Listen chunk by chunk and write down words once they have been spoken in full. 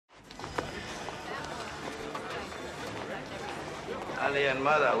Father and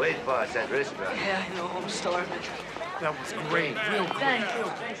mother wait for us at restaurant. Yeah, I know. I'm starving. That was great. Real great. Thank you.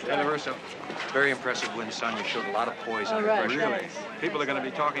 Hey, LaRusso, very impressive win, son. You showed a lot of poise under pressure. Really? People are going to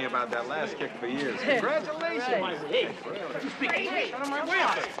be talking about that last kick for years. Congratulations. Right. Hey, you speak English? Wait a minute,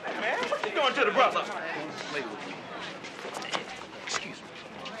 man. What you doing to the brother? Play with me. Excuse me.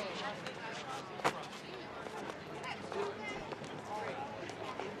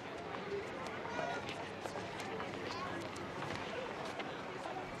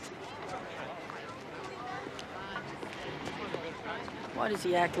 Why does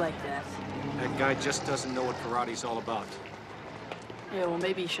he act like that? That guy just doesn't know what karate's all about. Yeah, well,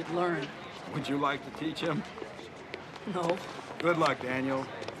 maybe he should learn. Would you like to teach him? No. Good luck, Daniel.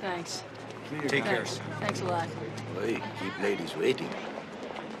 Thanks. See you Take guys. care, son. Thanks a lot. Hey, keep ladies waiting.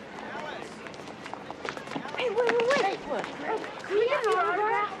 Hey, wait. What? Can we get an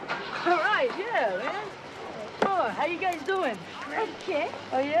autograph? All right, yeah, man. Sure. How you guys doing? Okay.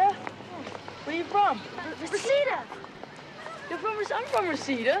 Oh, yeah? Where you from? Reseda. You're from I'm from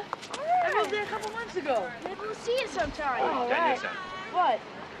Reseda. I moved there a couple months ago. Maybe we'll see you sometime. All Daniel, right. son. What?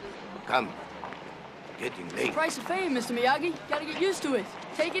 Come. Getting late. Price of fame, Mr. Miyagi. Gotta get used to it.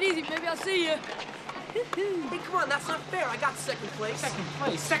 Take it easy. Maybe I'll see you. Hey, come on, that's not fair. I got second place.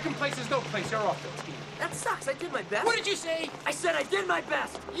 Second place is no place. You're off the team. That sucks. I did my best. What did you say? I said I did my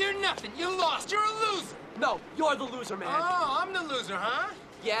best. You're nothing. You lost. You're a loser. No, you're the loser, man. Oh, I'm the loser, huh?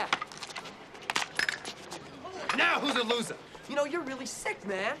 Yeah. Now who's a loser? You know, you're really sick,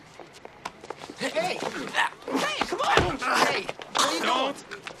 man. Hey! Hey, come on! Hey, what are you Don't!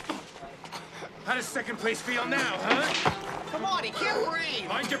 doing? How does second place feel now, huh? Come on, he can't breathe.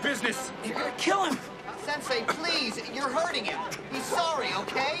 Mind your business. You're gonna kill him. Sensei, please, you're hurting him. He's sorry,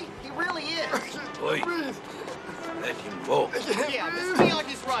 okay? He really is. Oi. Let him go. Yeah, Mr.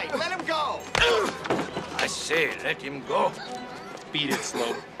 Miyagi's right. Let him go. I say, let him go. Beat it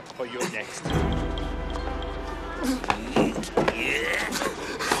slow, or you're next.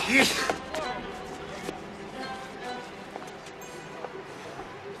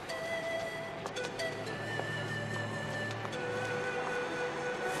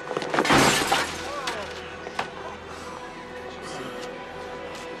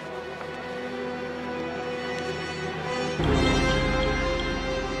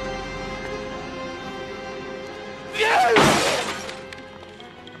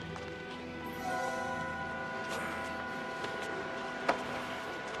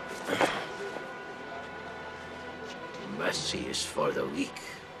 Mercy is for the weak.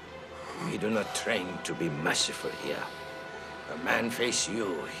 We do not train to be merciful here. A man face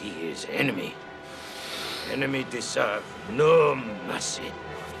you, he is enemy. Enemy deserve no mercy.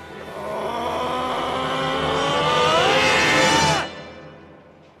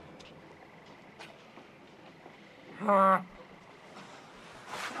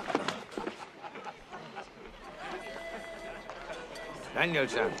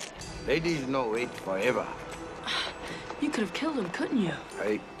 Daniel-san, ladies no wait forever. You could have killed him, couldn't you?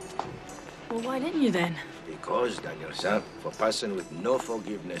 Right? Well, why didn't you then? Because, Daniel-san, for person with no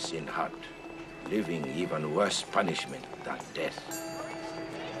forgiveness in heart, living even worse punishment than death.